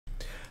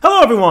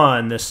Hello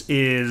everyone, this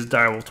is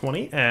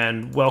Ep28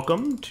 and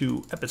welcome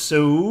to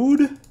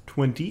episode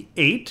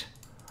 28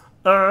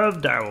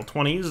 of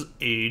Ep28's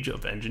Age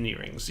of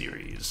Engineering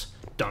series.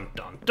 Dun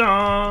dun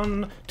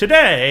dun!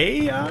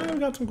 Today, I've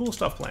got some cool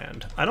stuff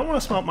planned. I don't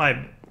want to smelt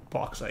my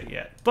bauxite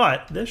yet,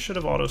 but this should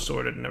have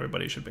auto-sorted and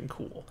everybody should have been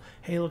cool.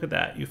 Hey, look at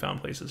that, you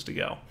found places to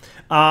go.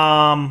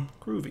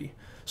 Groovy.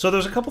 So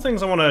there's a couple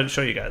things I want to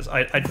show you guys.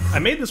 I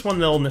made this one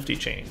little nifty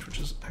change, which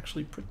is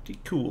actually pretty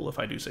cool if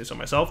I do say so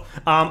myself.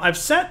 I've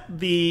set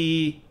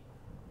the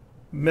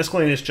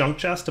miscellaneous junk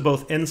chest to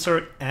both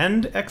insert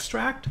and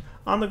extract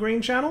on the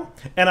green channel,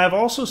 and I've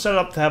also set it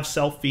up to have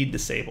self-feed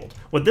disabled.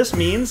 What this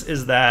means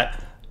is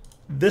that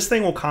this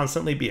thing will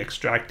constantly be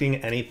extracting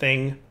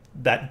anything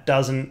that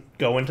doesn't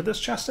go into this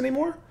chest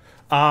anymore.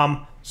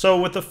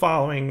 So with the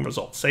following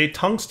results, say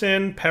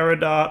tungsten,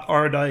 peridot,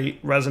 ardite,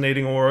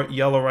 resonating ore,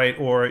 yellowite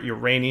ore,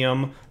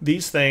 uranium,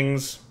 these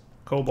things,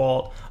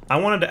 cobalt, I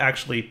wanted to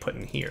actually put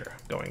in here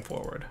going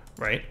forward,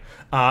 right?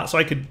 So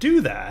I could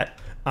do that,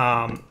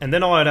 and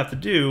then all I'd have to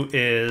do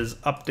is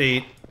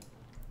update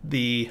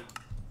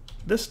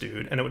this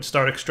dude, and it would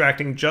start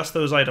extracting just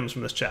those items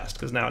from this chest,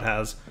 because now it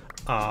has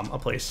a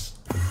place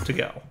to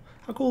go.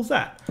 How cool is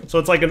that? So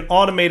it's like an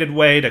automated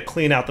way to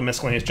clean out the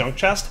miscellaneous junk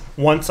chest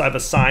once I've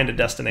assigned a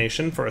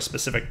destination for a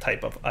specific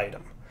type of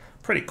item.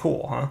 Pretty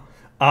cool,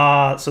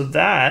 huh? So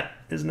that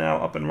is now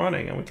up and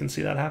running, and we can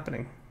see that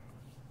happening.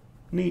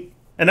 Neat.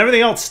 And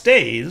everything else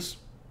stays,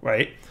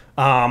 right?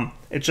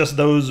 It's just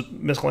those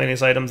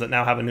miscellaneous items that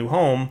now have a new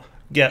home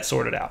get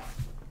sorted out.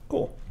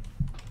 Cool.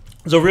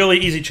 It's a really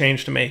easy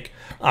change to make,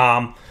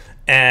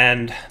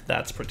 and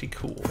that's pretty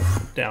cool.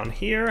 Down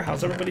here,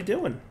 how's everybody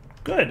doing?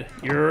 Good.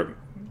 You're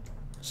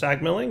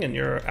sag milling and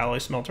your alloy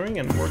smeltering,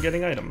 and we're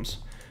getting items,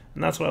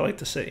 and that's what I like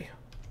to see.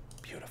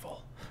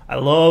 Beautiful. I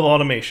love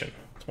automation.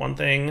 It's one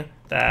thing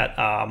that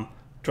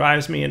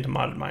drives me into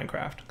modded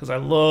Minecraft, because I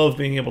love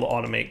being able to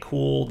automate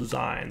cool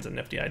designs and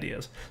nifty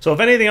ideas. So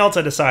if anything else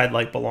I decide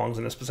like belongs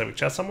in a specific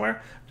chest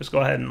somewhere, just go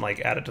ahead and like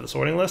add it to the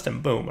sorting list,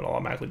 and boom, it'll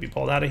automatically be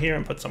pulled out of here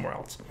and put somewhere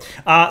else.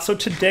 So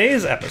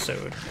today's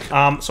episode,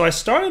 so I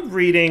started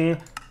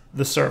reading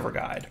the server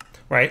guide.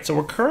 Right, so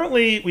we're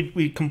currently,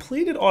 we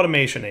completed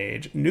Automation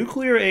Age.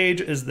 Nuclear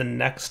Age is the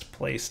next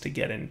place to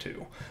get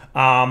into.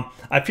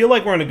 I feel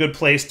like we're in a good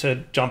place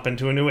to jump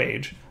into a new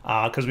age,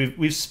 because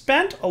we've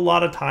spent a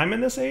lot of time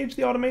in this age,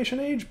 the Automation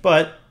Age,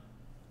 but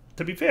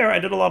to be fair, I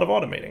did a lot of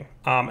automating.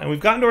 And we've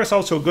gotten to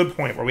ourselves to a good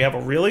point where we have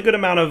a really good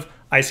amount of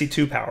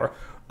IC2 power,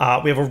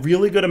 we have a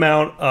really good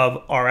amount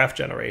of RF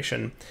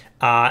generation,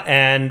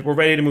 and we're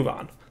ready to move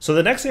on. So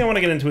the next thing I want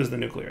to get into is the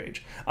nuclear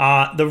age.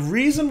 The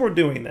reason we're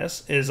doing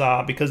this is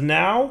because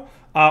now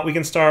we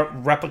can start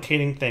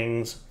replicating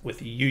things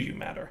with UU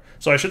matter.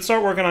 So I should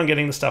start working on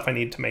getting the stuff I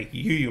need to make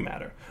UU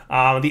matter.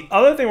 The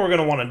other thing we're going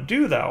to want to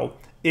do, though,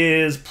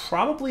 is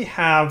probably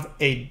have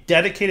a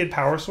dedicated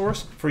power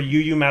source for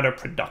UU matter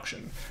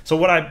production. So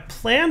what I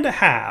plan to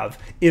have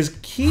is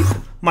keep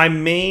my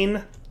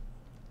main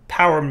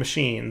power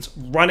machines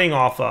running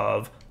off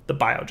of the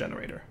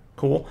biogenerator.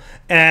 Cool.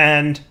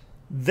 And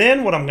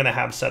then what I'm going to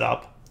have set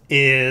up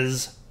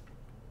is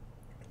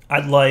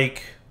I'd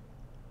like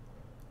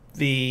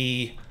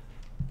the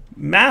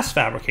mass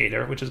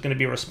fabricator, which is going to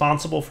be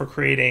responsible for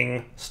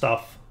creating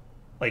stuff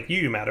like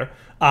UU matter,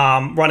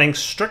 running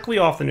strictly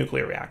off the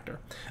nuclear reactor.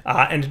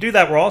 And to do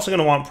that, we're also going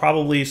to want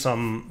probably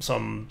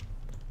some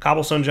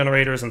cobblestone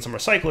generators and some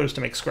recyclers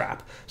to make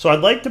scrap. So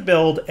I'd like to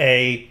build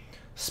a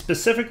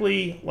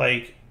specifically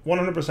like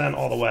 100%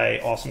 all the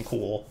way awesome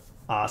cool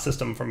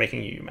system for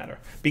making UU matter,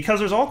 because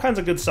there's all kinds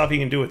of good stuff you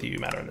can do with UU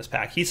matter in this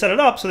pack. He set it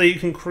up so that you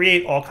can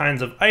create all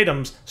kinds of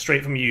items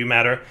straight from UU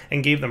matter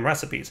and gave them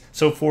recipes.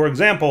 So for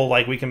example,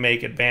 like we can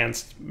make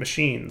advanced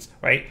machines,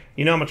 right?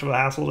 You know how much of a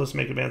hassle it is to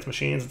make advanced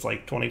machines? It's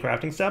like 20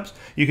 crafting steps.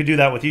 You could do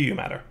that with UU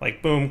matter.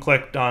 Like boom,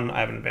 click, done,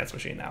 I have an advanced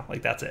machine now.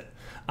 Like that's it.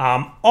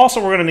 Also,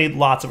 we're going to need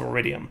lots of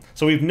iridium.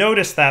 So we've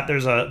noticed that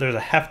there's a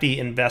hefty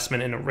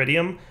investment in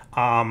iridium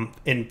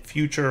in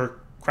future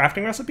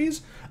crafting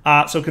recipes.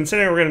 So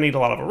considering we're going to need a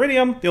lot of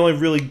iridium, the only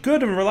really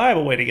good and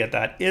reliable way to get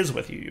that is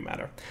with UU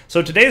matter.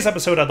 So today's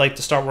episode, I'd like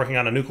to start working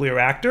on a nuclear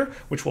reactor,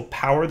 which will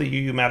power the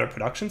UU matter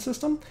production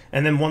system.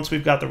 And then once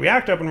we've got the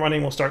reactor up and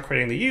running, we'll start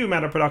creating the UU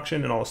matter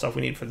production and all the stuff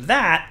we need for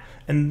that.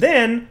 And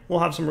then we'll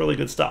have some really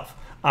good stuff.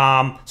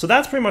 So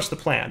that's pretty much the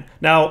plan.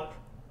 Now,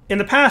 in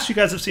the past, you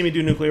guys have seen me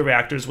do nuclear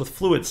reactors with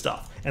fluid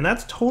stuff, and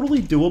that's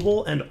totally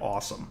doable and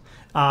awesome.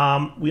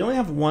 We only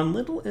have one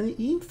little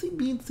eensy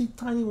beensy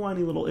tiny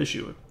whiny little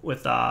issue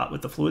with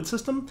the fluid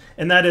system,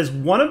 and that is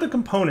one of the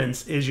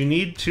components is you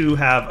need to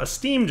have a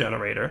steam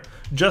generator,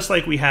 just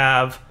like we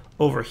have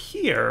over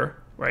here,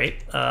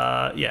 right?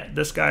 Yeah,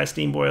 this guy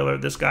steam boiler,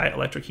 this guy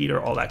electric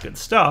heater, all that good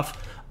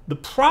stuff. The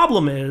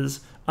problem is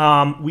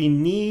we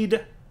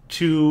need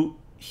to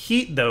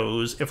heat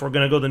those if we're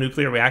going to go the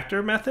nuclear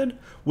reactor method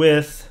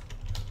with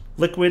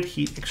liquid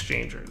heat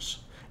exchangers.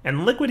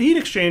 And liquid heat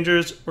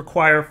exchangers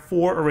require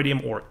 4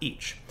 iridium ore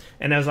each.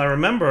 And as I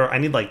remember, I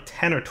need like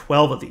 10 or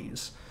 12 of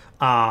these.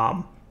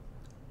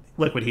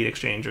 liquid heat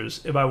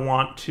exchangers if I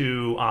want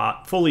to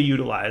fully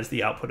utilize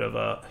the output of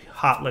a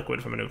hot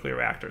liquid from a nuclear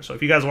reactor. So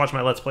if you guys watch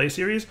my Let's Play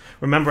series,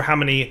 remember how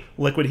many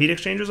liquid heat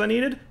exchangers I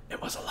needed?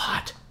 It was a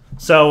lot.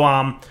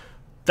 So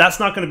that's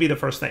not going to be the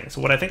first thing. So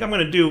what I think I'm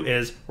going to do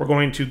is we're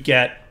going to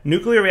get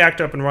nuclear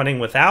reactor up and running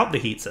without the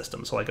heat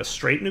system, so like a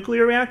straight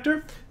nuclear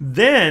reactor.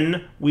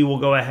 Then we will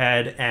go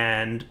ahead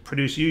and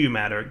produce UU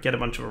matter, get a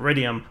bunch of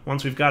iridium.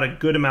 Once we've got a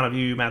good amount of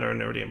UU matter and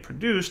iridium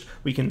produced,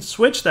 we can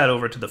switch that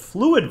over to the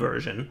fluid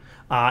version,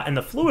 and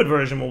the fluid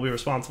version will be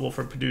responsible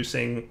for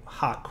producing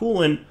hot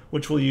coolant,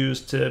 which we'll use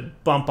to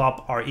bump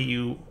up our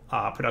EU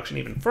production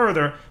even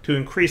further to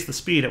increase the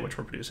speed at which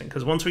we're producing.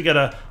 Because once we get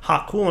a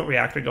hot coolant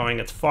reactor going,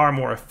 it's far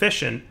more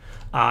efficient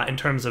in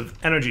terms of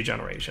energy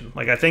generation.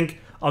 Like I think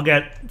I'll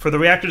get, for the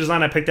reactor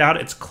design I picked out,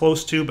 it's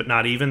close to, but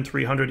not even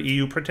 300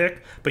 EU per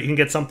tick, but you can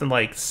get something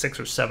like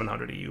 600 or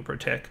 700 EU per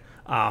tick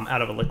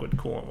out of a liquid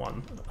coolant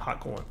one, hot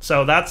coolant.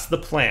 So that's the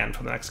plan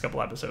for the next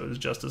couple episodes,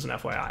 just as an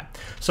FYI.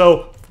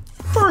 So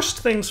first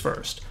things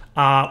first.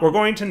 We're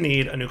going to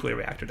need a nuclear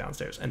reactor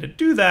downstairs. And to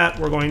do that,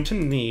 we're going to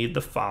need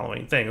the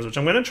following things, which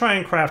I'm going to try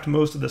and craft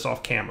most of this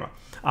off camera.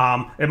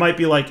 It might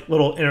be like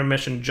little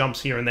intermission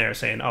jumps here and there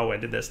saying, oh, I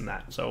did this and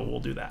that. So we'll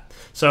do that.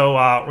 So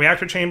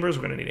reactor chambers,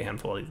 we're going to need a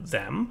handful of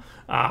them.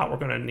 We're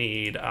going to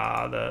need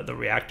the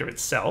reactor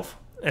itself.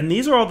 And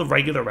these are all the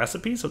regular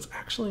recipes, so it's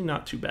actually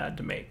not too bad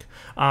to make.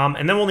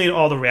 And then we'll need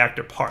all the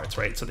reactor parts,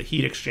 right? So the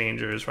heat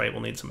exchangers, right?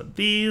 We'll need some of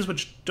these,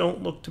 which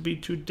don't look to be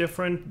too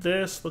different.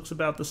 This looks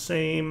about the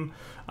same.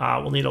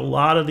 We'll need a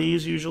lot of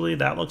these usually.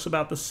 That looks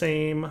about the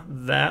same.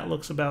 That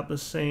looks about the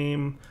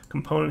same.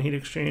 Component heat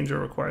exchanger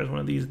requires one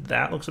of these.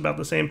 That looks about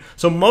the same.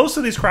 So most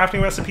of these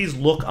crafting recipes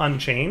look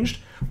unchanged,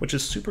 which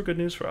is super good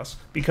news for us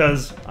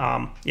because,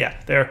 yeah,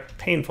 they're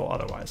painful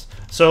otherwise.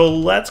 So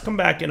let's come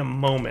back in a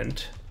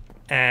moment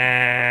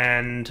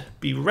and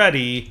be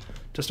ready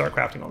to start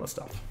crafting all this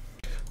stuff.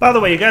 By the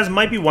way, you guys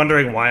might be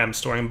wondering why I'm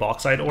storing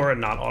bauxite ore and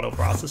not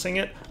auto-processing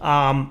it.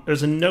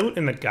 There's a note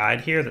in the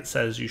guide here that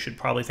says you should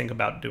probably think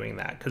about doing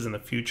that, because in the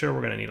future, we're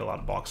going to need a lot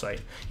of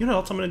bauxite. You know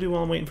what else I'm going to do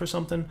while I'm waiting for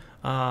something?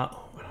 Oh, I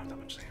don't have that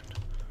much sand.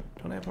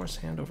 Don't I have more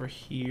sand over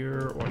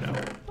here, or no?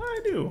 I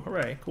do.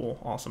 Hooray. Cool.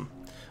 Awesome.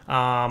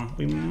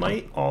 We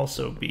might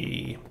also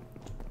be...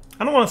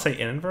 I don't want to say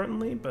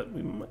inadvertently, but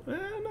we might...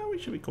 no, we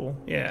should be cool.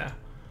 Yeah.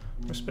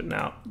 We're spitting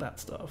out that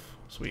stuff.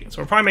 Sweet.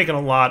 So we're probably making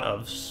a lot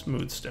of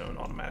smooth stone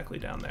automatically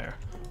down there.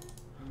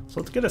 So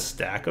let's get a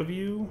stack of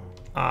you,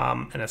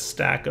 and a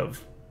stack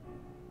of...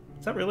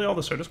 Is that really all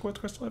the Certus Quartz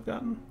crystal I've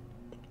gotten?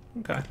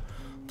 Okay.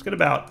 Let's get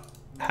about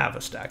half a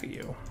stack of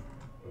you.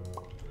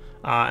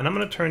 And I'm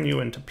going to turn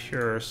you into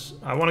pure...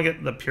 I want to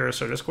get the pure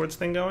Certus Quartz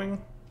thing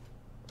going.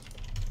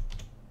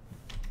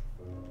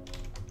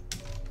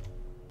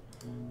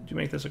 Did you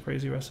make this a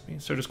crazy recipe?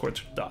 Certus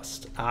Quartz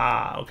dust.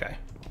 Ah, okay.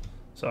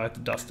 So I have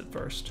to dust it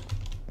first.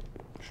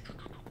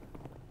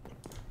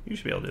 You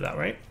should be able to do that,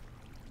 right?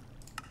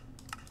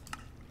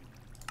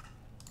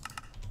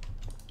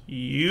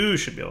 You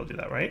should be able to do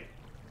that, right?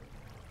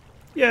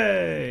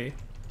 Yay!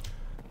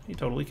 You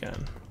totally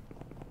can.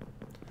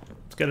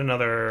 Let's get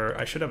another...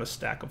 I should have a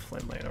stack of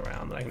flint laying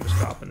around that I can just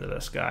drop into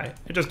this guy.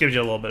 It just gives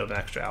you a little bit of an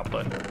extra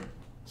output.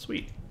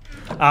 Sweet.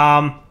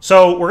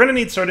 So we're going to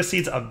need Certus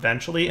seeds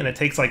eventually, and it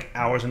takes like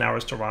hours and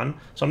hours to run.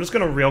 So I'm just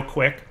going to real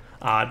quick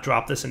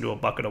drop this into a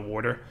bucket of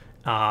water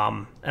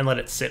and let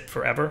it sit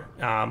forever,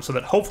 so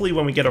that hopefully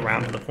when we get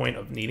around to the point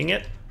of needing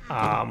it,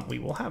 we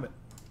will have it.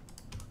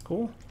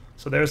 Cool.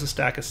 So there's a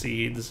stack of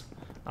seeds.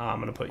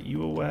 I'm going to put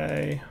you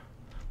away.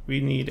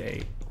 We need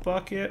a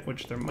bucket,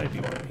 which there might be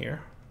one in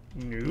here.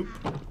 Nope.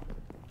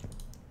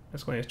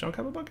 Miscellaneous junk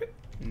have a bucket?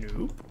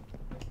 Nope.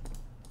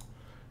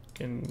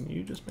 Can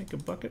you just make a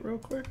bucket real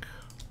quick?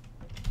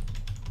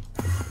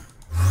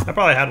 I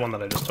probably had one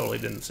that I just totally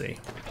didn't see,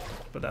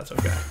 but that's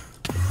okay.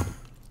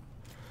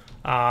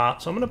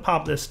 So I'm going to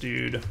pop this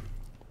dude. I'm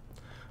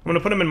going to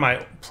put him in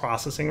my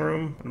processing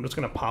room. I'm just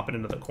going to pop it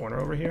into the corner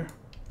over here.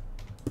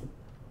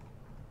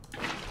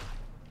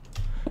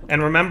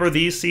 And remember,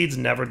 these seeds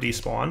never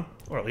despawn,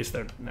 or at least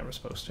they're never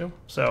supposed to.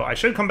 So I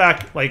should come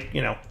back, like,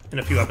 you know, in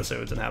a few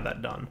episodes and have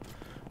that done.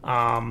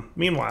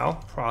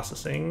 Meanwhile,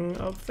 processing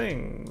of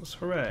things.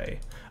 Hooray.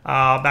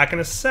 Back in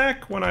a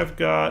sec when I've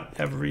got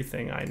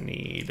everything I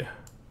need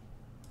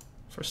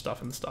for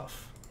stuff and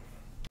stuff.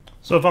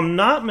 So if I'm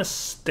not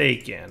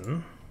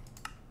mistaken,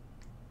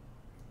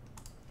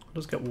 I'll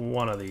just get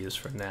one of these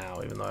for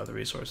now, even though I have the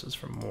resources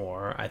for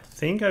more. I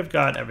think I've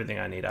got everything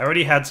I need. I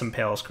already had some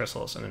Palus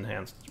Chrysalis and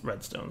enhanced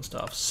redstone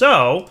stuff.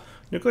 So,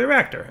 nuclear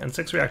reactor and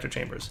 6 reactor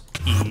chambers.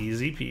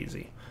 Easy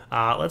peasy.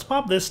 Let's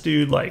pop this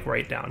dude, like,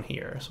 right down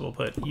here. So we'll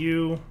put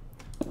you...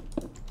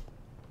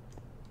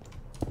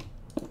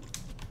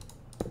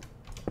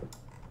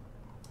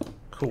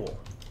 Cool.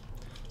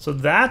 So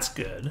that's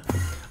good.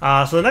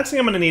 So the next thing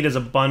I'm going to need is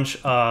a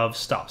bunch of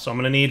stuff. So I'm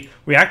going to need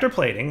reactor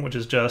plating, which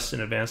is just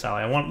an advanced alloy.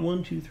 I want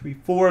 1, 2, 3,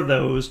 4 of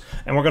those.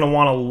 And we're going to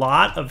want a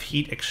lot of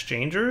heat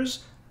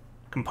exchangers,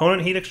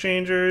 component heat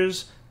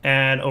exchangers,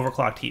 and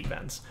overclocked heat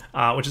vents,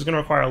 which is going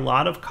to require a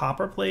lot of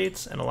copper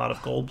plates and a lot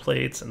of gold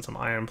plates and some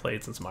iron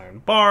plates and some iron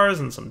bars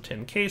and some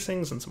tin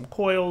casings and some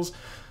coils.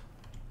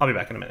 I'll be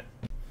back in a minute.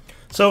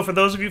 So for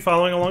those of you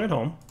following along at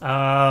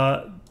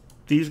home,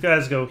 these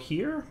guys go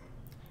here,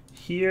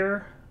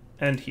 here,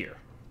 and here.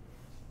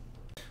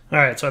 All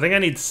right, so I think I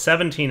need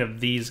 17 of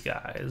these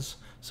guys.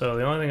 So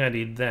the only thing I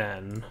need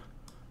then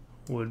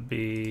would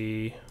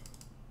be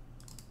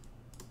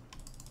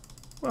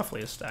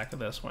roughly a stack of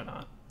this, why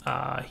not?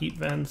 Heat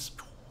vents,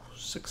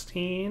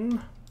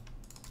 16.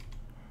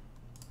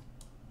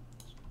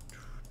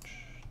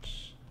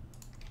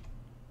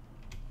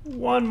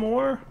 One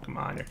more. Come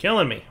on, you're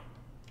killing me.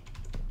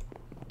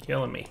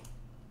 Killing me.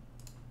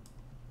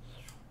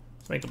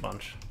 Let's make a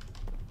bunch.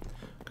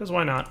 Because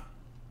why not?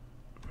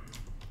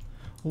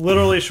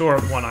 Literally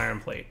short one iron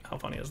plate. How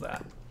funny is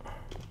that?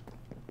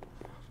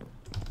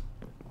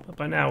 But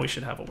by now we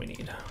should have what we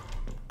need.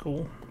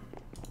 Cool.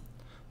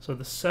 So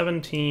the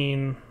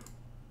 17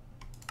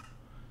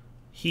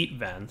 heat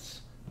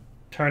vents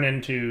turn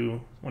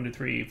into 1, 2,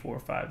 3, 4,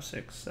 5,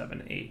 6,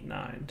 7, 8,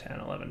 9, 10,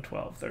 11,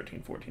 12,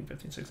 13, 14,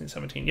 15, 16,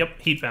 17.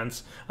 Yep, heat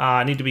vents.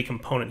 Need to be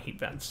component heat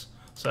vents.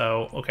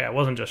 So, okay, I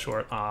wasn't just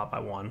short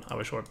by one. I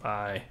was short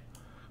by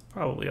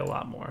probably a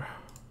lot more.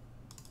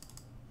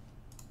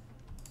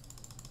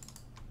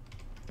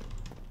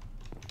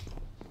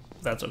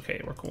 That's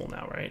okay, we're cool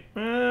now, right?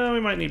 We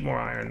might need more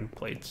iron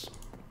plates.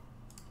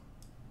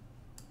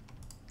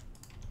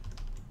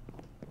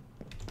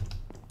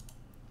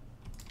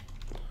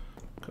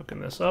 Cooking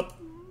this up.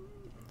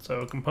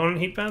 So component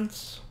heat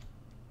vents.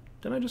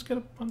 Didn't I just get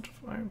a bunch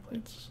of iron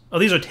plates? Oh,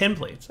 these are tin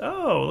plates.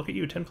 Oh, look at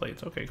you, tin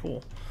plates. Okay,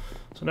 cool.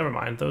 So never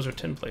mind, those are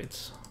tin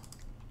plates.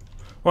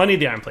 Well, I need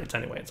the iron plates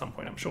anyway at some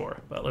point, I'm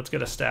sure. But let's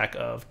get a stack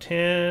of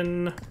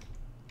tin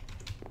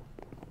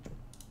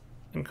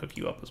and cook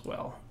you up as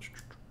well.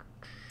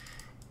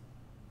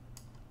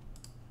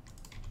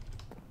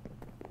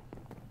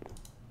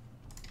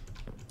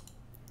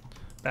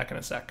 Back in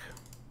a sec.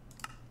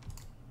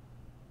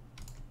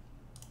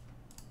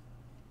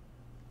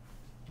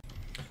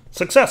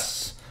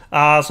 Success!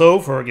 So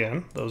for,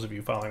 again, those of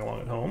you following along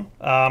at home,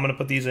 I'm going to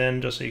put these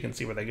in just so you can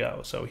see where they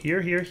go. So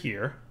here, here,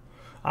 here.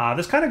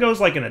 This kind of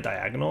goes like in a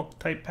diagonal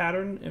type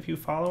pattern if you're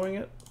following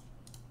it.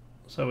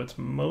 So it's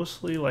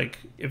mostly like,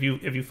 if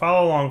you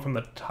follow along from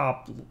the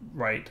top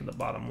right to the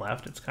bottom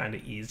left, it's kind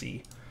of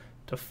easy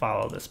to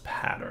follow this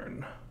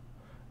pattern.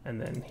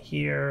 And then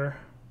here,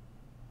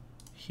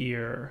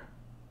 here,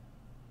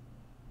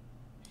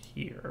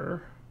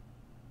 here,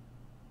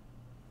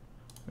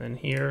 and then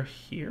here,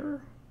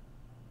 here,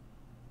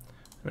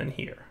 and then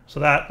here. So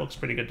that looks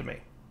pretty good to me.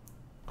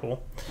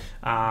 Cool.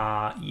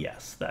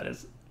 Yes, that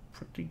is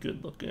pretty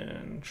good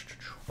looking.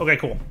 Okay,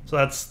 cool. So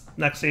that's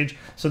next stage.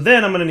 So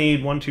then I'm going to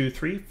need 1, 2,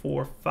 3,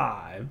 4,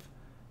 5,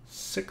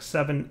 6,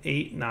 7,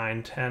 8,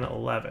 9, 10,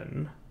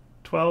 11,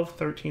 12,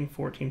 13,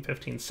 14,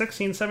 15,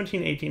 16,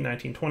 17, 18,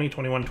 19, 20,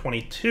 21,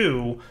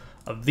 22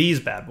 of these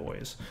bad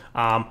boys,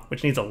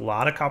 which needs a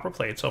lot of copper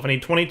plates. So if I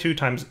need 22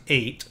 times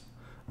 8,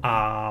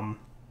 wow,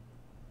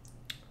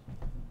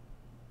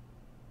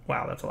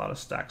 that's a lot of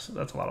stacks.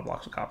 That's a lot of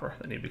blocks of copper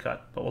that need to be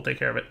cut, but we'll take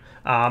care of it.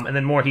 And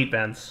then more heat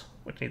vents,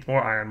 which needs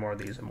more iron, more of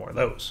these, and more of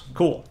those.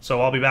 Cool. So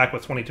I'll be back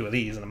with 22 of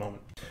these in a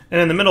moment. And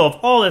in the middle of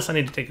all this, I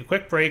need to take a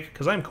quick break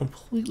because I'm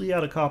completely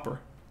out of copper.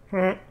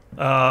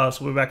 So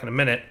we'll be back in a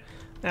minute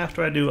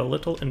after I do a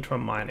little intro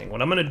mining.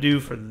 What I'm going to do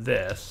for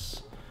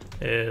this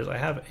is I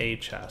have a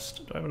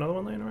chest. Do I have another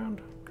one laying around?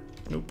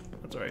 Nope.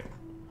 That's all right.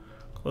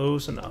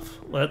 Close enough.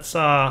 Let's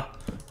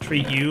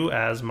treat you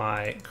as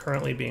my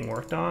currently being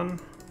worked on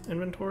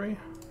inventory.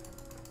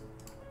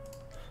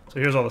 So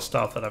here's all the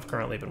stuff that I've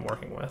currently been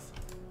working with.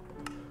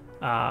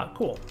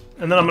 Cool.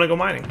 And then I'm going to go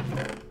mining.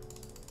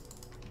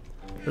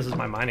 This is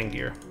my mining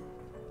gear.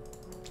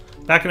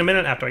 Back in a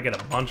minute after I get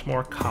a bunch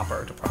more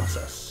copper to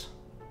process.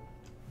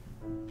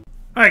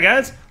 Alright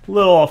guys, a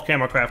little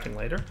off-camera crafting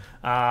later.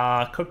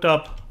 Cooked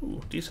up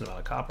a decent amount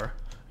of copper. Are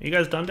you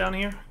guys done down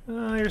here?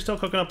 You're still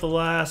cooking up the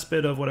last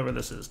bit of whatever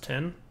this is,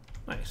 tin.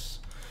 Nice.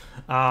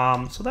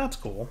 So that's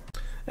cool.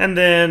 And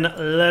then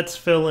let's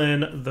fill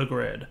in the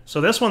grid. So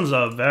this one's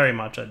very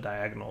much a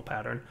diagonal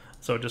pattern.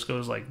 So it just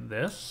goes like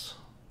this.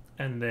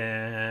 And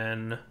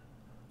then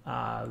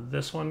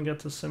this one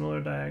gets a similar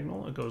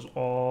diagonal. It goes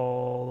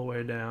all the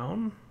way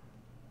down.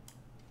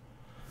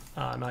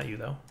 Not you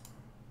though.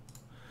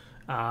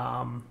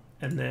 And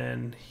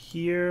then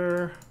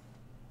here,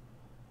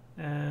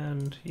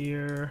 and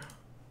here,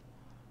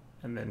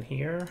 and then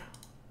here,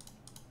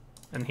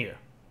 and here.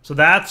 So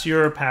that's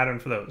your pattern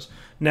for those.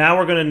 Now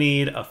we're going to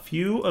need a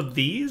few of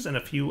these and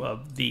a few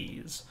of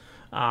these,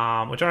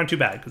 which aren't too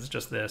bad because it's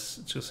just this.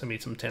 It's just going to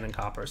be some tin and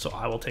copper. So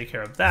I will take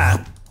care of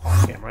that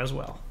on camera as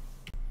well.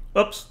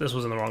 Oops, this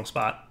was in the wrong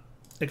spot.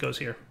 It goes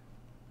here.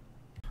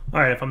 All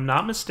right, if I'm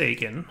not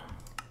mistaken,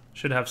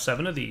 should have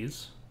 7 of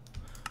these.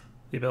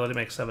 The ability to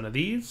make 7 of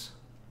these,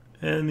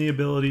 and the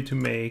ability to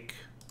make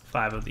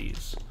 5 of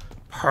these.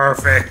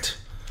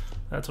 Perfect!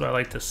 That's what I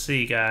like to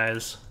see,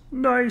 guys.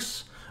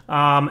 Nice!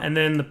 And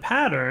then the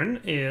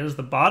pattern is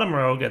the bottom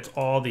row gets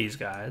all these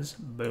guys.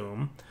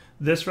 Boom.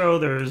 This row,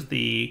 there's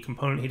the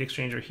component heat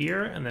exchanger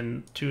here, and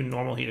then 2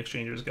 normal heat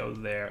exchangers go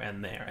there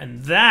and there.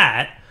 And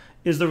that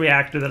is the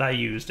reactor that I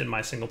used in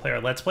my single-player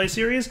Let's Play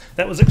series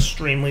that was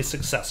extremely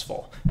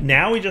successful.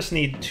 Now we just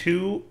need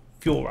 2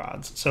 fuel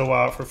rods.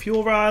 So for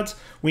fuel rods,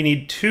 we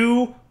need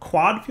 2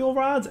 quad fuel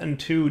rods and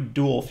 2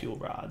 dual fuel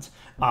rods.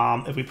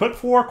 If we put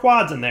 4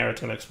 quads in there,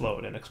 it's going to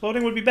explode. And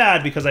exploding would be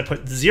bad because I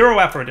put 0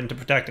 effort into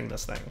protecting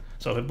this thing.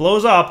 So if it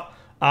blows up,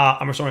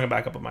 I'm restoring it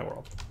back up in my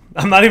world.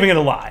 I'm not even going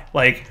to lie.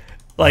 Like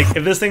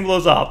if this thing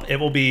blows up, it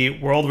will be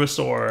world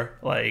restore.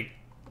 Like,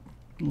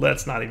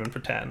 let's not even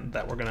pretend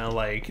that we're going to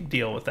like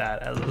deal with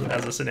that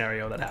as a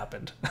scenario that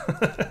happened.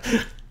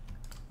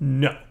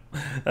 No.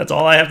 That's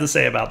all I have to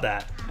say about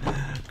that.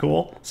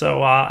 Cool.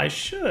 So I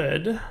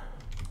should...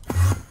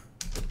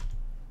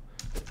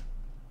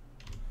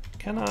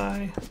 Can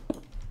I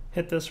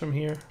hit this from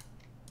here?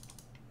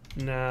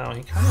 No,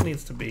 he kind of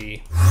needs to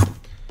be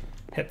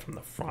hit from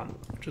the front,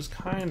 which is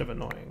kind of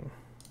annoying.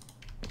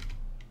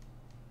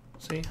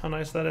 See how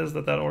nice that is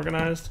that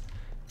organized?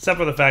 Except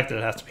for the fact that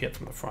it has to be hit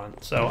from the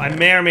front. So I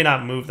may or may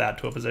not move that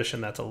to a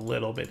position that's a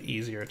little bit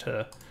easier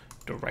to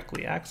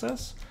directly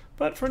access.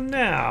 But for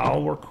now,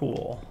 we're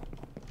cool.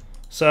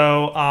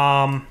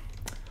 So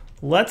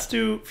let's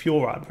do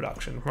fuel rod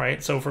production,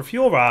 right? So for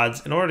fuel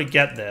rods, in order to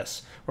get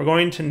this, we're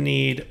going to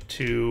need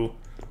to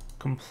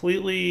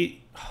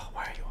completely... Oh,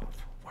 why are you off?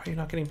 Why are you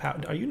not getting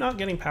power? Are you not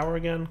getting power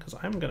again? Because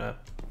I'm going to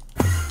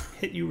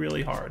hit you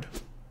really hard.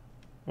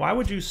 Why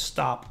would you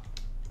stop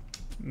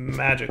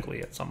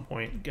magically at some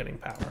point getting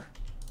power?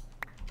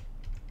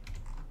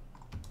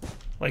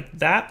 Like,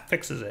 that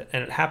fixes it,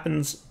 and it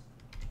happens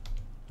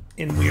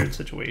in weird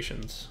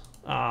situations.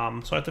 So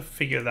I have to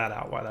figure that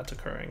out, why that's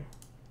occurring.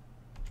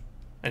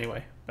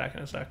 Anyway, back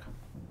in a sec.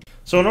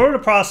 So in order to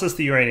process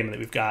the uranium that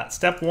we've got,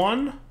 step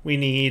 1, we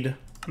need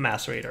a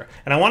macerator.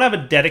 And I want to have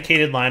a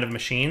dedicated line of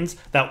machines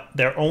that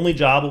their only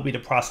job will be to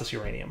process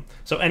uranium.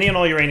 So any and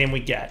all uranium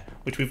we get,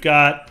 which we've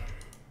got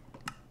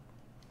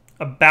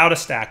about a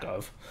stack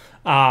of,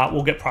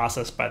 will get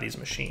processed by these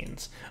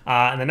machines.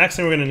 And the next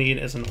thing we're going to need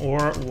is an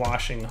ore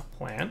washing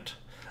plant.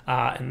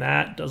 And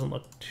that doesn't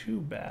look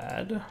too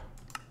bad.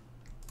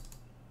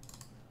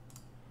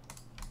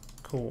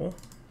 Cool.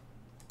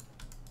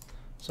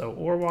 So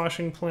ore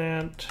washing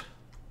plant,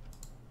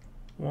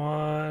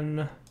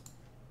 1,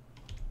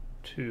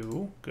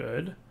 2,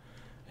 good.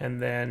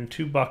 And then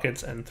 2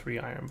 buckets and 3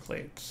 iron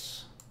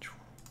plates.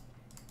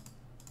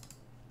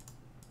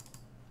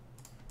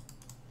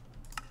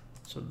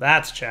 So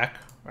that's check,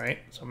 right?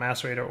 So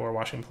macerator, ore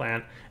washing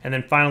plant. And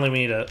then finally we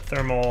need a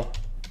thermal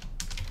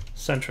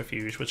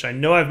centrifuge, which I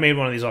know I've made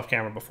one of these off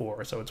camera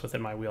before, so it's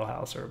within my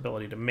wheelhouse or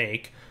ability to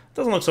make.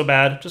 Doesn't look so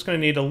bad, just gonna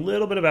need a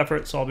little bit of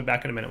effort, so I'll be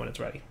back in a minute when it's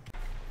ready.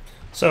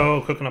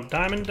 So cooking up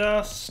diamond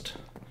dust,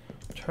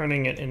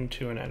 turning it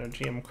into an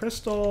energium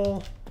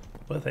crystal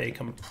with a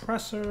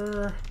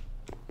compressor.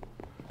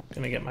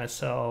 Gonna get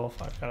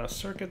myself, I've got a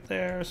circuit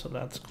there, so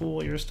that's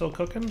cool. You're still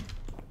cooking?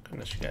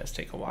 Goodness, you guys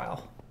take a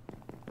while.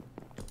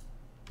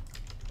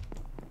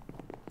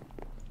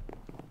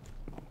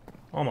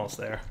 Almost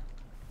there.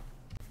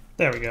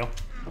 There we go.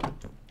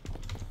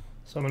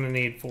 So I'm gonna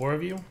need 4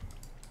 of you.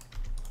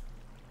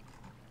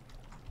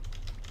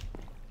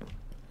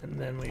 And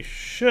then we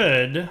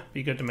should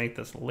be good to make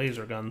this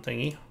laser gun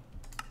thingy.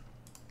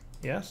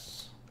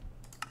 Yes.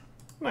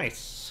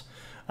 Nice.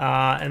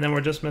 And then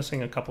we're just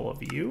missing a couple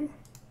of you.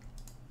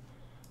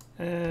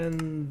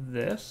 And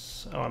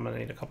this. Oh, I'm going to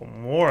need a couple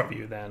more of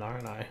you then,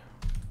 aren't I?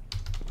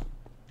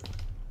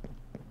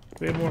 Do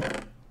we have more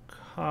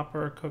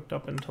copper cooked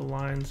up into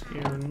lines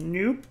here?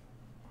 Nope.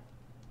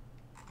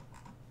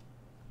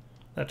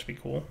 That should be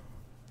cool.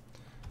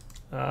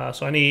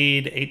 So I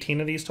need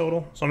 18 of these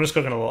total. So I'm just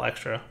cooking a little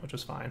extra, which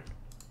is fine.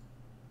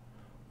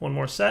 1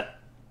 more set.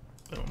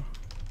 Boom.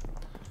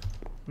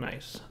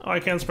 Nice. Oh, I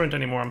can't sprint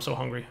anymore. I'm so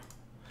hungry.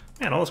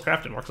 Man, all this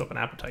crafting works up an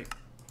appetite.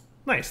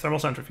 Nice. Thermal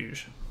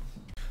centrifuge.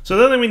 So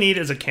the other thing we need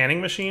is a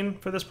canning machine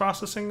for this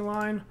processing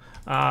line.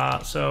 Oh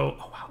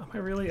wow, am I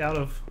really out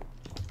of...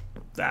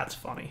 That's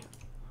funny.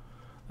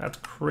 That's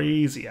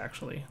crazy,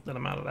 actually, that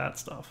I'm out of that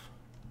stuff.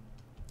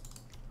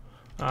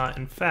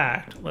 In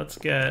fact, let's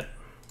get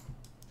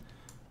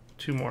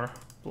 2 more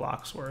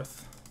blocks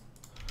worth,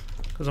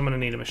 because I'm going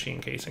to need a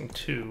machine casing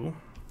too.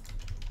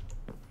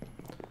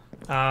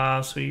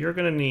 So you're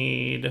going to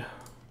need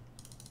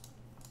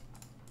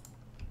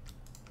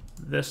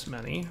this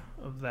many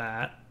of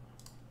that.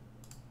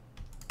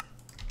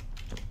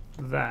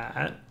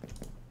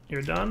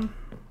 You're done?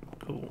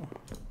 Cool.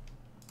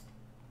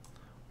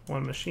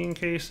 1 machine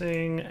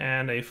casing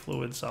and a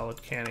fluid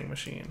solid canning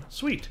machine.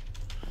 Sweet.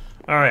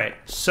 All right,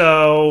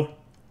 so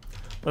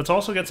let's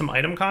also get some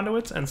item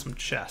conduits and some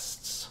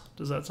chests.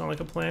 Does that sound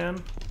like a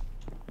plan?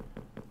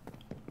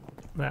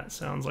 That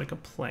sounds like a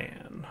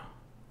plan.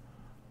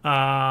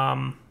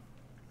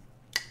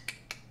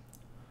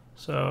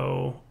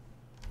 So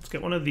let's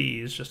get one of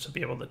these just to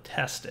be able to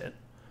test it.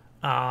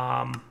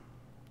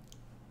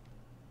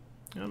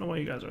 I don't know why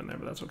you guys are in there,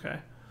 but that's okay.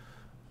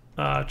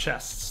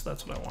 Chests,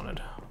 that's what I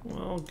wanted.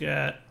 We'll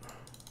get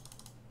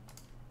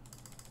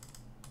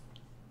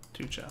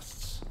 2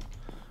 chests.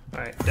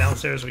 Alright,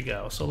 downstairs we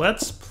go. So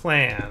let's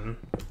plan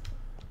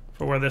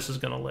for where this is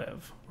going to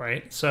live,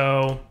 right?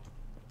 So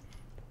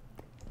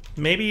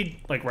maybe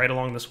like right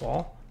along this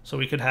wall. So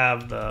we could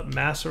have the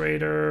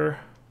macerator.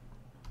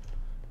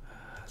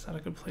 Is that a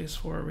good place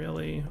for it,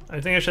 really? I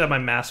think I should have my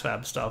mass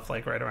fab stuff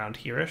like right around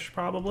here-ish,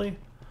 probably.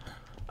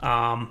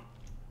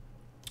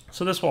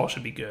 So this wall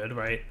should be good,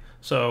 right?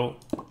 So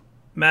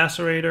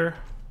macerator,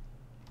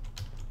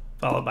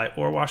 followed by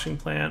ore washing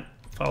plant,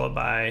 followed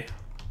by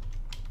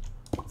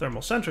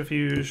thermal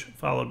centrifuge,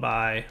 followed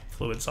by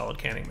fluid solid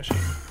canning machine.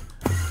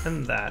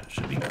 And that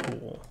should be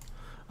cool.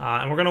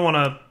 And we're going to want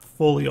to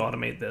fully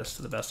automate this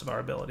to the best of our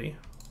ability.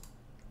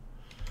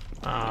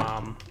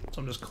 So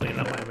I'm just cleaning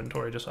up my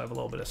inventory just so I have a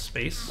little bit of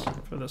space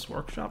for this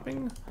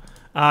workshopping.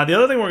 The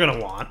other thing we're going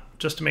to want,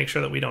 just to make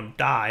sure that we don't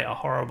die a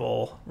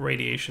horrible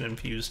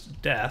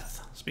radiation-infused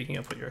death, speaking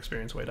of put your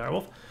experience away,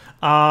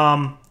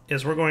 Direwolf,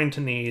 is we're going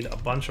to need a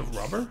bunch of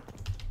rubber.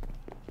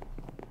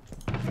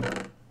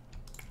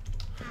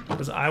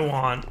 Because I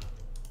want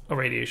a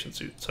radiation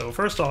suit. So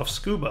first off,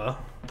 scuba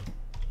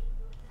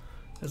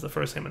is the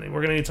first thing I need. We're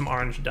going to need some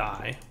orange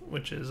dye,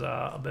 which is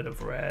a bit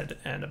of red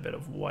and a bit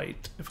of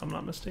white, if I'm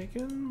not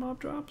mistaken. Mob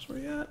drops, where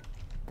you at?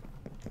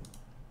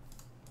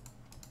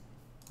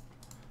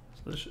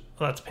 So this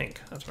oh, that's pink.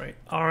 That's right.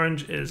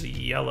 Orange is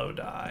yellow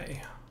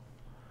dye.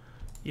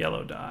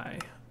 Yellow dye.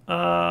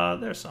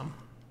 There's some.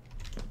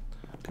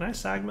 Can I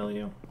sag mill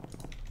you?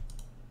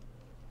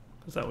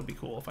 Because that would be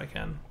cool if I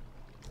can.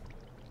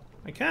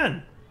 I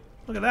can.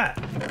 Look at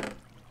that.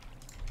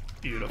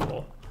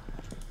 Beautiful.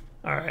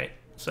 All right.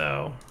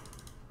 So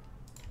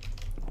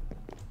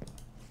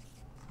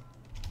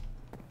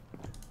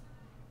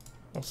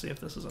we'll see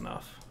if this is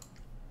enough.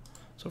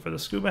 So for the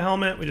scuba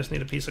helmet, we just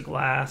need a piece of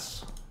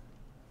glass.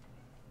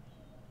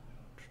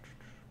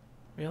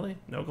 Really?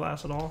 No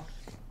glass at all?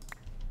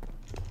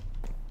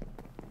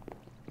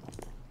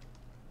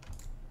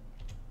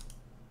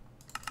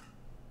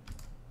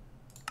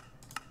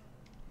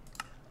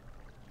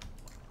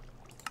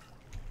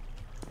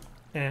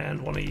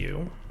 And one of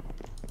you.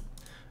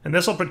 And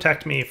this will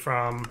protect me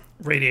from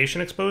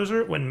radiation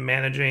exposure when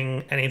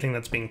managing anything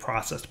that's being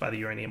processed by the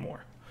uranium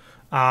ore.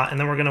 And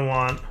then we're going to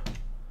want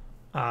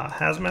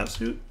hazmat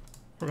suit.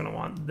 We're going to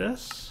want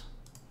this.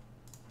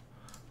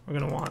 We're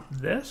going to want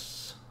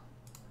this.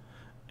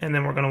 And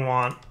then we're going to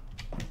want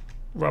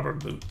rubber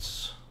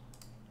boots.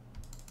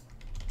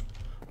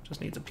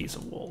 Just needs a piece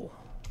of wool.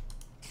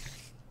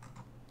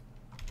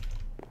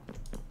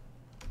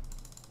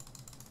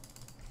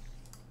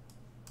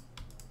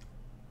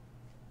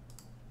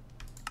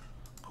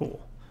 Cool.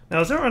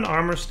 Now, is there an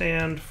armor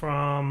stand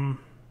from...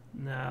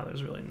 No,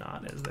 there's really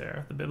not, is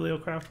there? The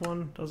Bibliocraft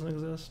one doesn't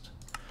exist?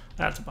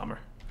 That's a bummer.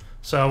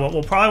 So what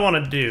we'll probably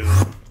want to do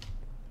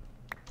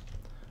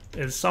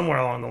is somewhere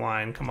along the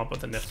line come up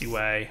with a nifty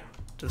way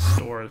to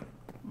store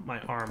my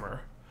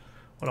armor.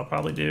 What I'll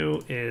probably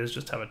do is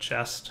just have a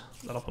chest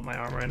that I'll put my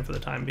armor in for the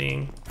time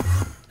being,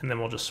 and then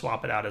we'll just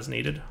swap it out as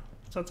needed.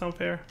 Does that sound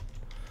fair?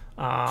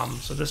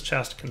 So this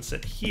chest can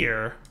sit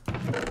here,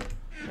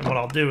 and what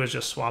I'll do is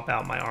just swap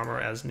out my armor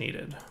as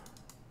needed.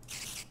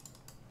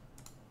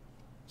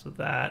 So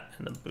that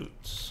and the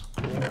boots.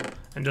 Cool.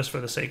 And just for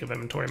the sake of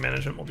inventory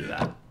management, we'll do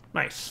that.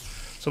 Nice.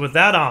 So with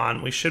that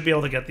on, we should be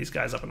able to get these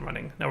guys up and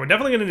running. Now we're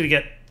definitely going to need to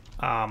get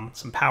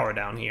some power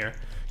down here.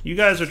 You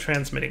guys are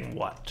transmitting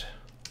what?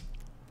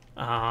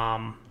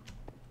 MV.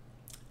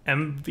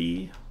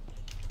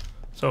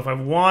 So if I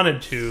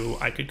wanted to,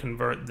 I could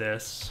convert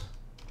this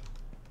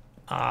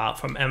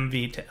from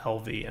MV to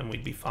LV and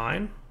we'd be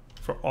fine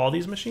for all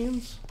these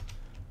machines.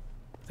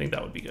 I think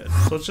that would be good.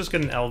 So let's just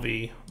get an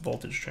LV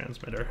voltage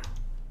transmitter.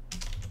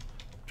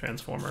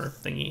 Transformer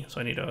thingy.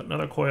 So I need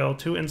another coil,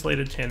 2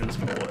 insulated tin, and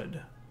some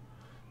wood.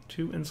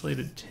 2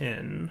 insulated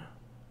tin.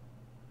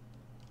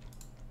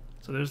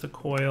 So there's the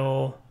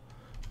coil.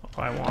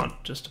 I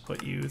want just to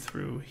put you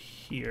through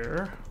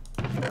here.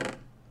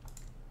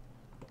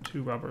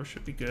 2 rubber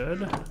should be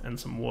good, and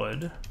some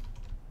wood.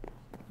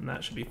 And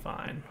that should be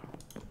fine.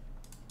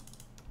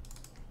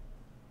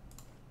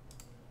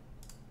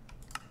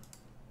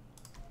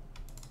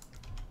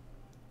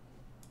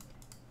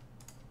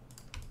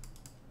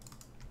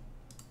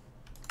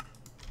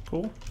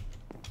 Cool.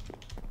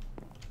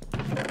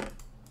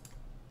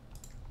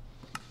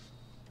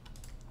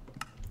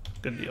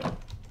 Good deal.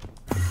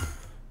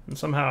 And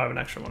somehow I have an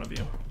extra one of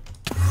you.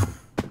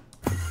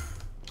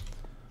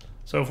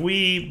 So if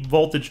we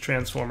voltage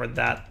transformer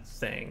that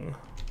thing,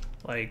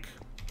 like,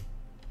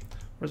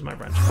 where's my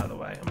wrench, by the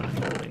way? I'm gonna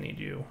totally need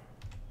you.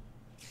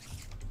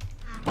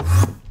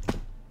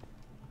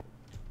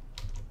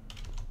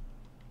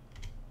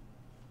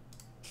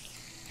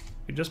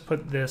 We just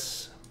put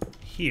this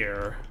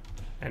here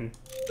and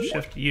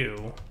shift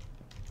you,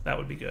 that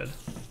would be good.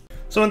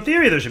 So in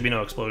theory, there should be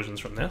no explosions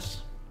from this.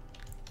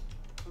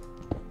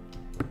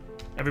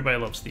 Everybody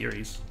loves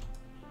theories.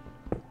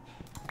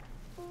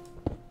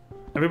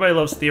 Everybody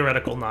loves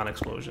theoretical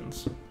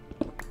non-explosions.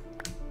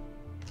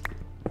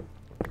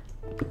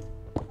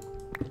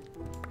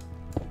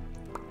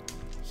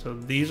 So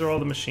these are all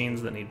the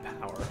machines that need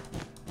power.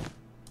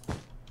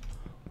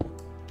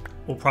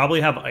 We'll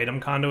probably have item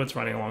conduits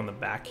running along the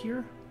back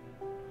here.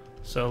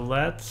 So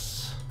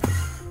let's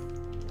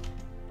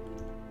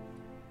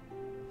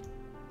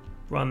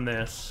run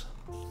this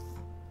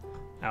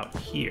out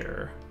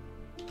here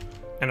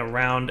and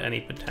around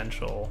any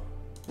potential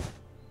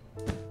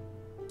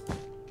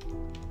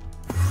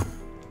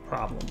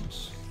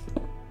problems.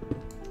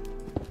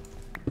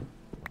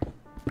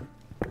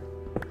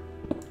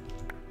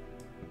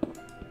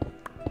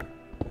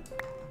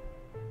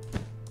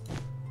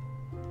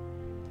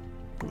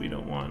 We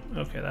don't want,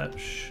 okay, that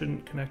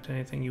shouldn't connect to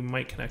anything. You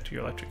might connect to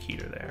your electric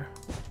heater there.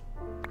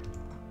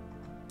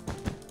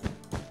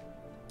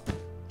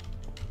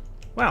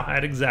 Wow, I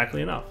had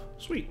exactly enough.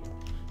 Sweet.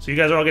 So you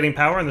guys are all getting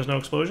power and there's no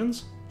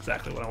explosions?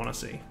 Exactly what I want to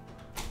see.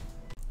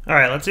 All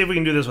right, let's see if we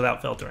can do this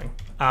without filtering.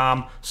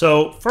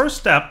 So first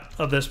step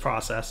of this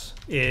process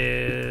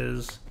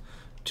is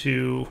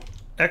to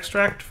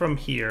extract from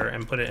here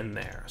and put it in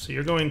there. So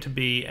you're going to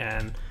be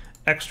an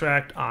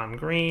extract on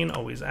green,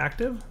 always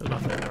active. There's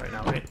nothing in there right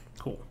now, right?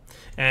 Cool.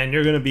 And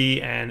you're going to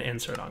be an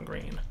insert on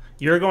green.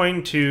 You're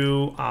going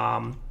to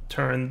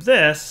turn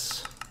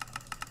this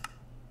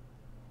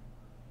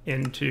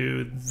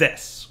into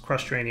this,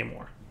 crushed uranium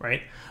ore,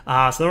 right?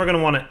 So then we're going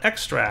to want to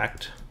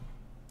extract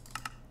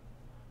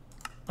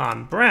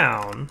on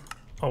brown,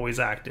 always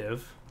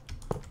active,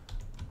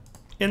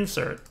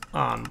 insert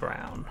on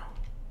brown.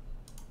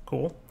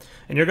 Cool.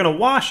 And you're going to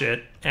wash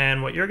it,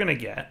 and what you're going to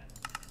get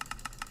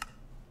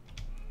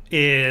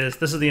is,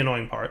 this is the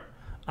annoying part,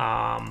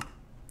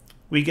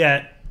 we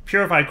get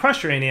purified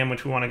crushed uranium,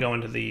 which we want to go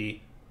into the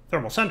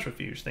thermal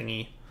centrifuge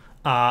thingy,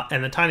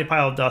 and the tiny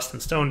pile of dust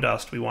and stone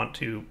dust we want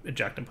to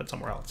eject and put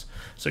somewhere else.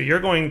 So you're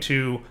going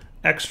to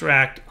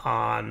extract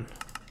on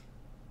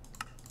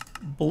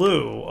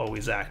blue,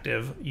 always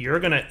active. You're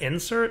going to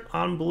insert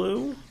on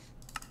blue,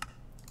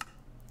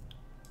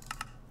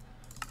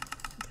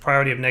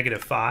 priority of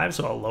 -5,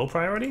 so a low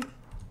priority.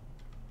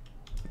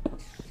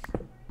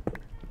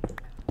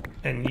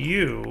 And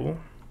you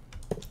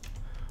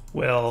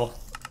will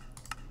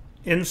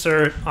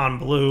insert on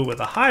blue with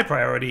a high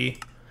priority,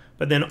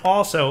 but then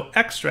also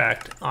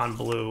extract on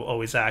blue,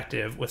 always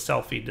active, with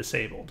self-feed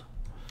disabled.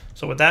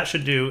 So what that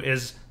should do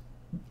is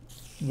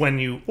when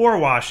you ore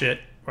wash it,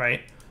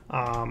 right,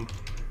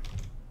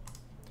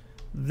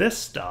 this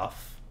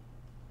stuff,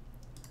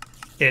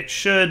 it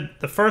should,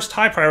 the first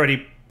high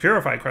priority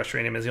purified crushed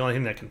uranium is the only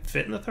thing that can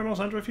fit in the thermal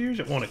centrifuge.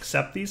 It won't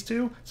accept these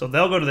two. So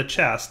they'll go to the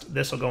chest,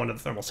 this will go into the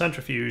thermal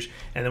centrifuge,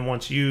 and then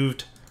once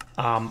you've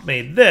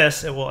made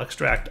this, it will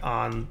extract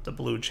on the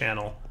blue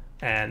channel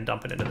and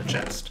dump it into the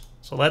chest.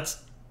 So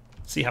let's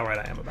see how right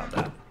I am about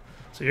that.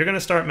 So you're going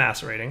to start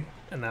macerating,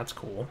 and that's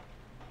cool.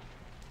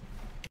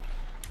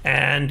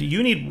 And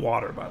you need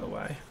water, by the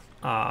way,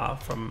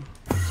 from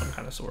some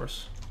kind of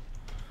source.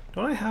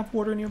 Don't I have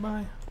water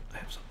nearby? I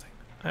have something.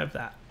 I have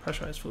that.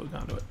 Pressurized fluid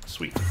conduit.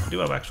 Sweet. I do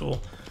have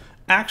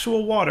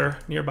actual water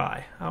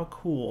nearby. How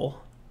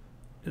cool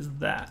is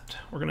that?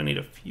 We're going to need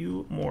a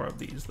few more of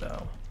these,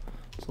 though.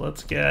 So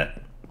let's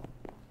get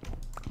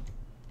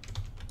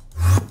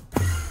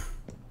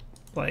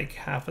like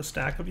half a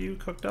stack of you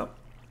cooked up.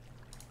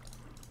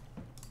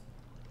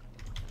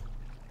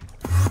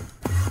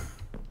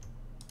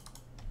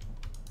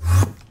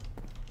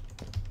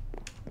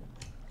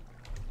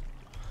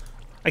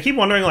 I keep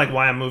wondering like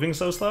why I'm moving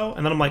so slow,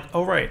 and then I'm like,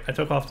 oh right, I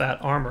took off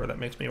that armor that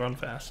makes me run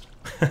fast.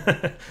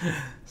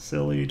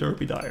 Silly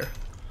derpy dyer.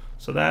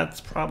 So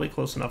that's probably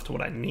close enough to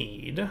what I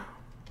need.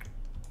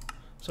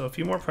 So a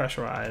few more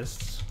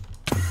pressurized.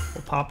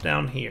 We'll pop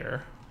down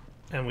here,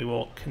 and we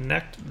will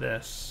connect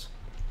this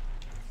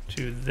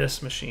to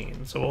this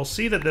machine. So we'll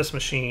see that this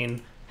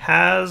machine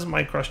has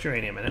my crushed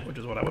uranium in it, which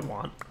is what I would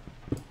want.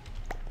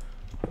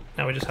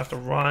 Now we just have to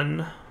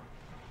run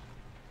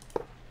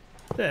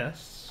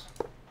this.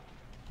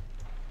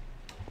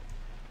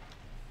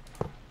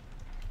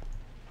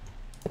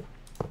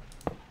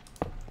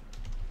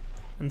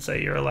 And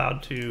say you're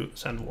allowed to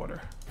send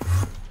water.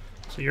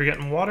 So you're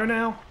getting water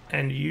now,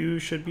 and you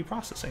should be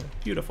processing.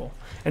 Beautiful.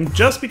 And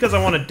just because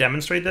I want to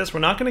demonstrate this,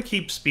 we're not going to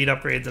keep speed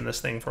upgrades in this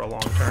thing for a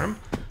long term,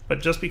 but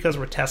just because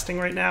we're testing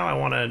right now, I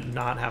want to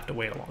not have to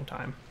wait a long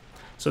time.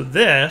 So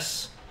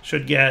this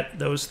should get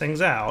those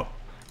things out,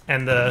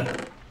 and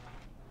the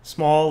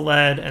small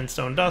lead and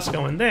stone dust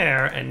go in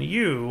there, and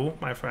you,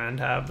 my friend,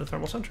 have the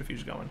thermal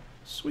centrifuge going.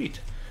 Sweet.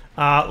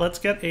 Let's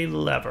get a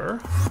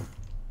lever,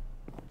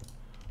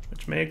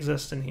 which may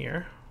exist in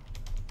here.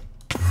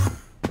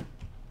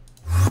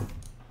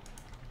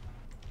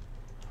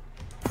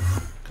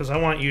 Because I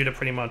want you to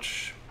pretty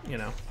much, you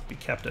know, be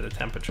kept at a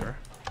temperature.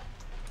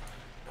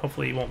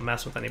 Hopefully you won't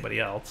mess with anybody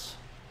else.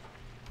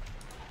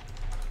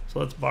 So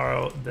let's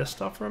borrow this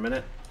stuff for a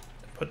minute.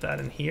 Put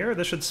that in here.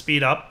 This should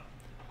speed up.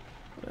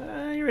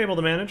 You're able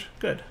to manage.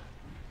 Good.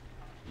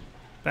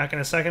 Back in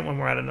a second when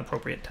we're at an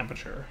appropriate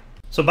temperature.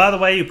 So by the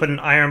way, you put an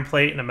iron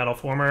plate and a metal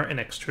former in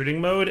extruding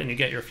mode, and you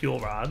get your fuel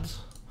rods,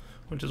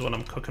 which is what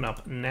I'm cooking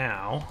up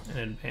now in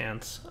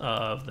advance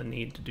of the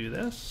need to do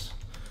this.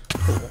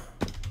 Cool.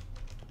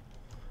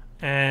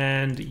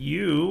 And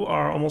you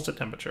are almost at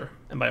temperature.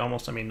 And by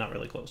almost, I mean not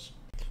really close.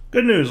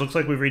 Good news, looks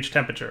like we've reached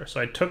temperature.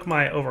 So I took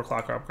my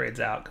overclocker upgrades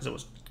out because it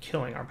was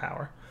killing our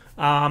power.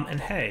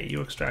 And hey,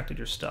 you extracted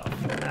your stuff.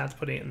 That's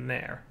putting it in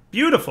there.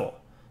 Beautiful.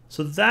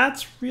 So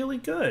that's really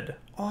good.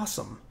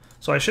 Awesome.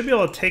 So I should be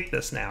able to take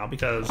this now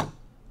because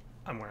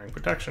I'm wearing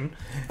protection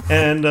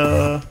and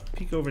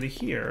peek over to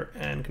here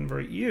and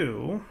convert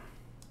you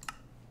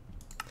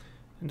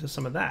into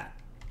some of that.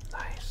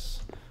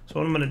 Nice. So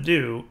what I'm going to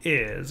do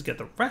is get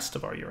the rest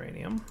of our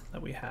uranium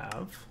that we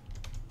have.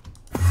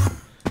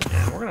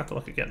 And we're going to have to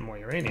look at getting more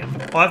uranium.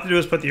 All I have to do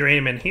is put the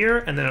uranium in here,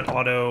 and then it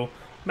auto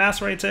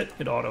macerates it,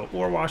 it auto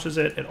ore washes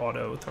it, it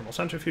auto thermal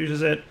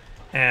centrifuges it,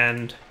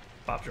 and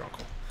Bob's your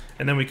uncle.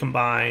 And then we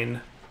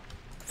combine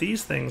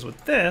these things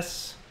with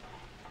this,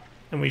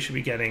 and we should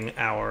be getting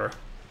our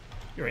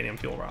uranium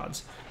fuel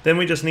rods. Then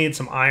we just need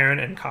some iron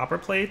and copper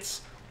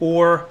plates,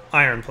 or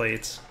iron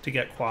plates, to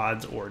get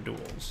quads or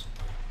duals.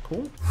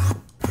 Cool.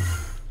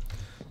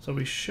 So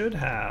we should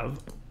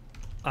have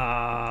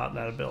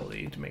that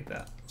ability to make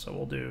that. So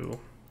we'll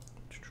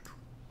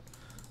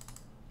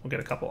get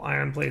a couple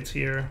iron plates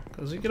here,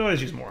 because you could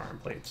always use more iron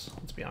plates,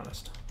 let's be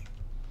honest.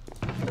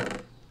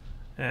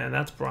 And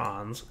that's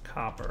bronze,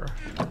 copper.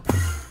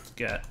 Let's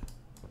get...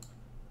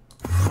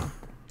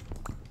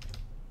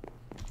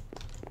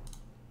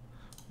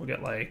 We'll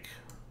get like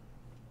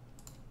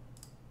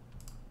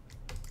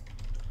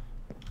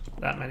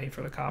that many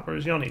for the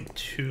coppers. You don't need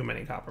too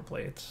many copper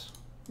plates.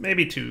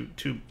 Maybe two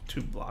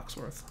blocks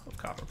worth of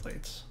copper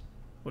plates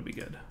would be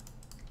good.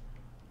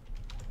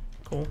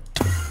 Cool.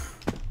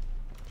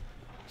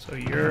 So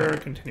you're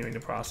continuing to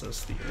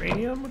process the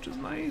uranium, which is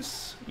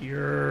nice.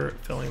 You're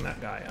filling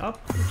that guy up,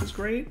 which is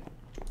great.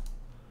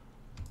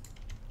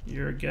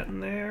 You're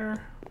getting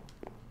there.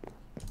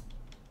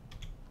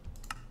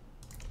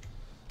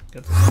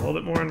 Gets us a little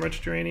bit more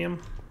enriched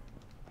uranium.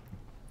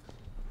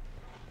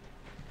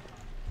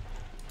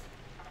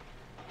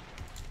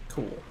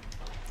 Cool.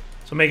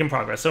 So making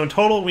progress. So in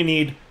total we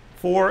need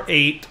 4,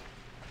 8,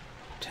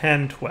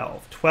 10,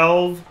 12.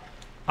 12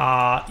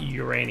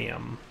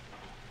 uranium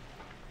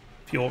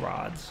fuel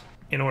rods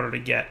in order to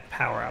get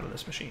power out of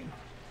this machine.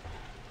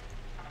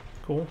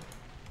 Cool.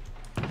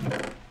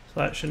 So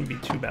that shouldn't be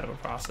too bad of a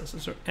process.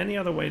 Is there any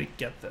other way to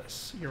get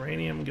this?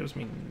 Uranium gives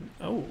me...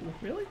 Oh,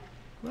 really?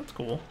 That's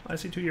cool.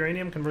 IC2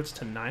 uranium converts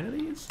to 9 of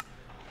these?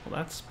 Well,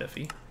 that's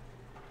spiffy.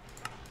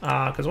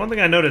 Because one thing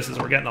I noticed is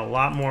we're getting a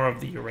lot more of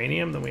the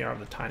uranium than we are of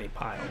the tiny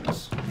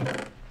piles.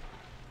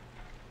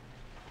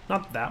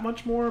 Not that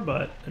much more,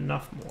 but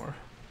enough more.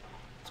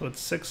 So it's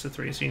 6 to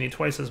 3, so you need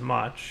twice as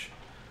much.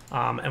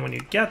 And when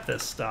you get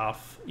this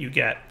stuff, you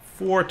get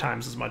 4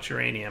 times as much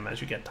uranium as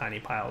you get tiny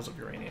piles of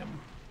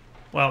uranium.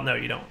 Well, no,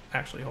 you don't.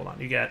 Actually, hold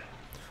on. You get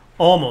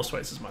almost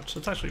twice as much, so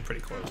it's actually pretty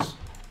close.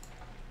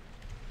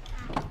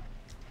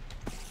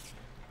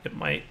 It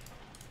might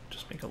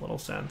just make a little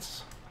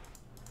sense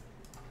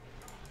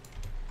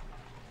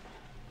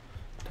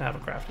to have a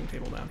crafting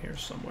table down here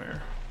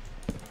somewhere.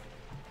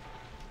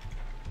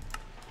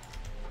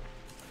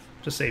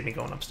 Just save me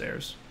going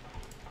upstairs.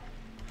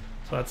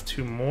 So that's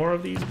 2 more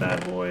of these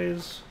bad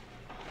boys.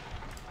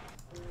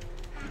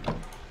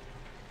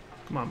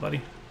 Come on,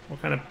 buddy.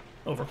 What kind of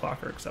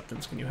overclocker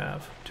acceptance can you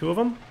have? 2 of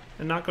them?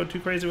 And not go too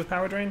crazy with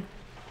power drain?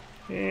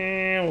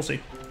 Eh, we'll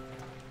see.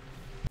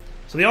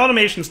 So the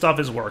automation stuff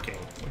is working,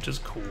 which is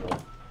cool.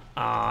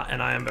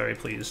 And I am very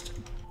pleased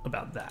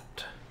about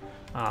that.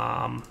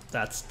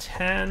 That's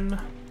 10.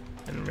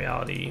 In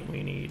reality,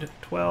 we need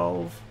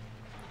 12.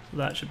 So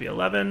that should be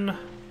 11.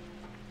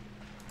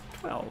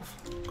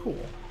 12.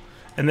 Cool.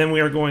 And then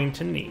we are going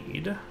to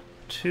need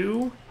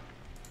 2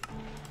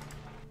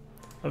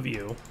 of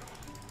you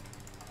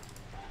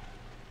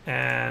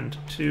and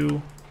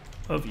 2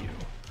 of you.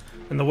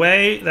 And the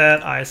way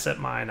that I set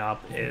mine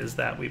up is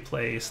that we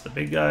place the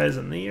big guys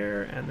in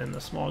here and then the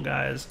small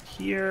guys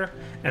here.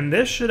 And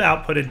this should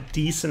output a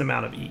decent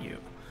amount of EU.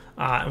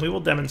 And we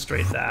will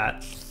demonstrate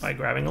that by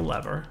grabbing a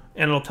lever.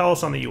 And it'll tell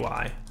us on the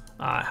UI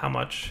how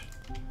much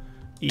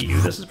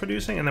EU this is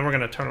producing. And then we're going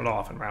to turn it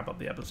off and wrap up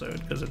the episode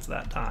because it's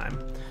that time.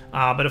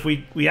 But if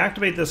we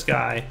activate this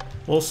guy,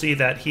 we'll see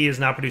that he is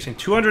now producing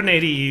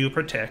 280 EU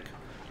per tick.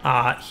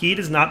 Heat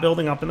is not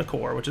building up in the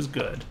core, which is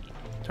good.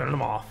 Turning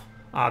them off.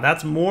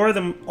 That's more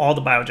than all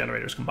the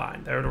biogenerators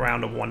combined. They're at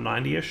around a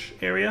 190-ish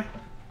area.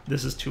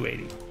 This is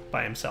 280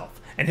 by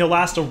himself. And he'll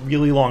last a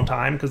really long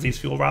time because these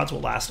fuel rods will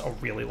last a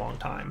really long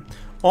time.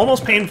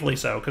 Almost painfully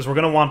so, because we're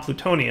going to want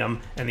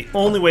plutonium, and the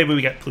only way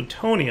we get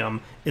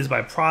plutonium is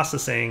by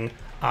processing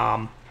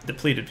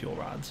depleted fuel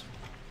rods.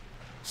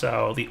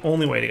 So the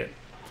only way to get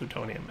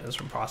plutonium is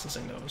from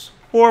processing those,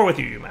 or with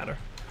UU matter.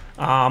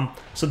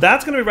 So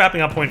that's going to be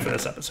wrapping up point for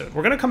this episode.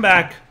 We're going to come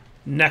back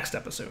next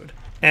episode,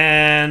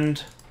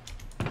 and...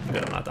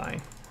 Good, I'm not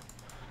dying.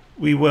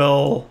 We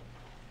will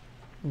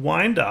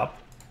wind up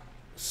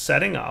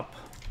setting up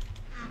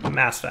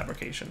mass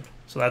fabrication.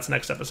 So that's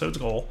next episode's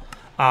goal.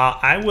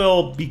 I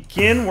will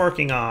begin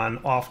working on,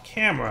 off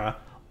camera,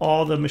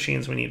 all the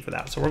machines we need for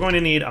that. So we're going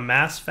to need a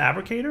mass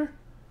fabricator,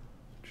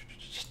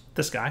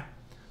 this guy,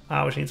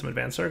 which needs some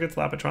advanced circuits,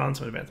 Lapotron,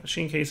 some advanced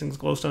machine casings,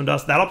 glowstone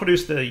dust. That'll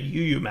produce the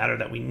UU matter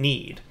that we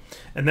need.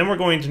 And then we're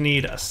going to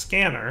need a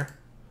scanner,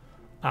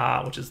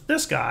 which is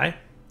this guy.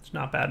 It's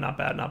not bad, not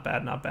bad, not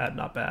bad, not bad,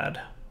 not bad.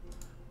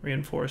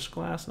 Reinforced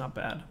glass, not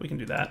bad. We can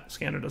do that.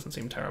 Scanner doesn't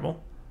seem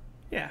terrible.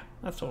 Yeah,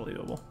 that's totally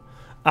doable.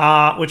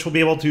 Which will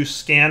be able to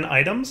scan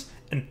items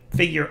and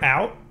figure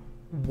out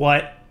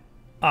what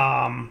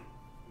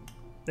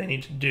they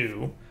need to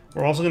do.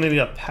 We're also going to need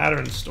a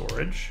pattern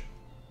storage.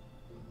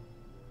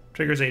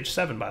 Triggers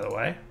H7, by the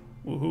way.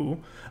 Woohoo.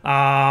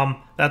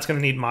 That's going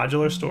to need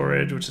modular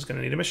storage, which is going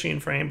to need a machine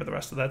frame, but the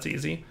rest of that's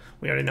easy.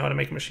 We already know how to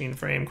make a machine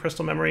frame.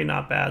 Crystal memory,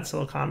 not bad.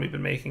 Silicon, we've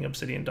been making.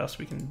 Obsidian dust,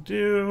 we can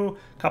do.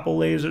 A couple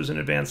lasers and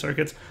advanced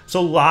circuits.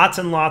 So lots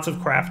and lots of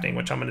crafting,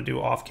 which I'm going to do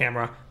off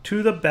camera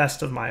to the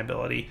best of my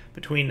ability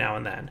between now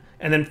and then.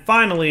 And then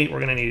finally, we're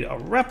going to need a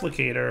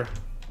replicator,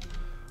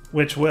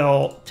 which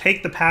will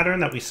take the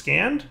pattern that we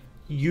scanned,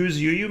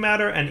 use UU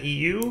matter and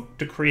EU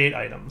to create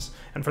items.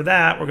 And for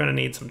that, we're going to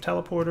need some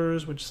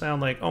teleporters, which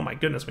sound like, oh my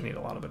goodness, we need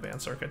a lot of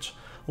advanced circuits.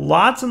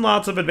 Lots and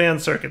lots of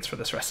advanced circuits for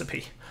this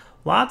recipe.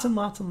 Lots and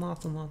lots and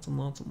lots and lots and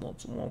lots and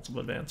lots and lots of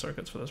advanced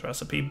circuits for this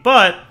recipe.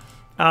 But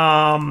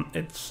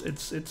it's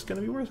going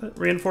to be worth it.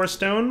 Reinforced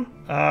stone,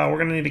 we're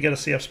going to need to get a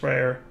CF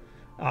sprayer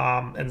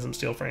and some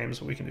steel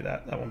frames. We can do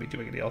that. That won't be too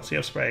big a deal.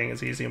 CF spraying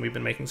is easy, and we've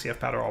been making CF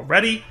powder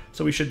already,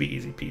 so we should be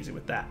easy peasy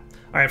with that.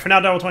 All right, for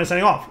now, Ep28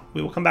 signing off.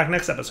 We will come back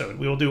next episode.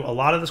 We will do a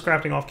lot of this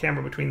crafting off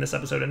camera between this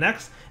episode and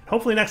next.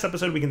 Hopefully next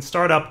episode we can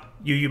start up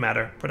UU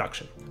matter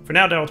production. For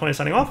now, Ep28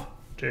 signing off.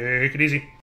 Take it easy.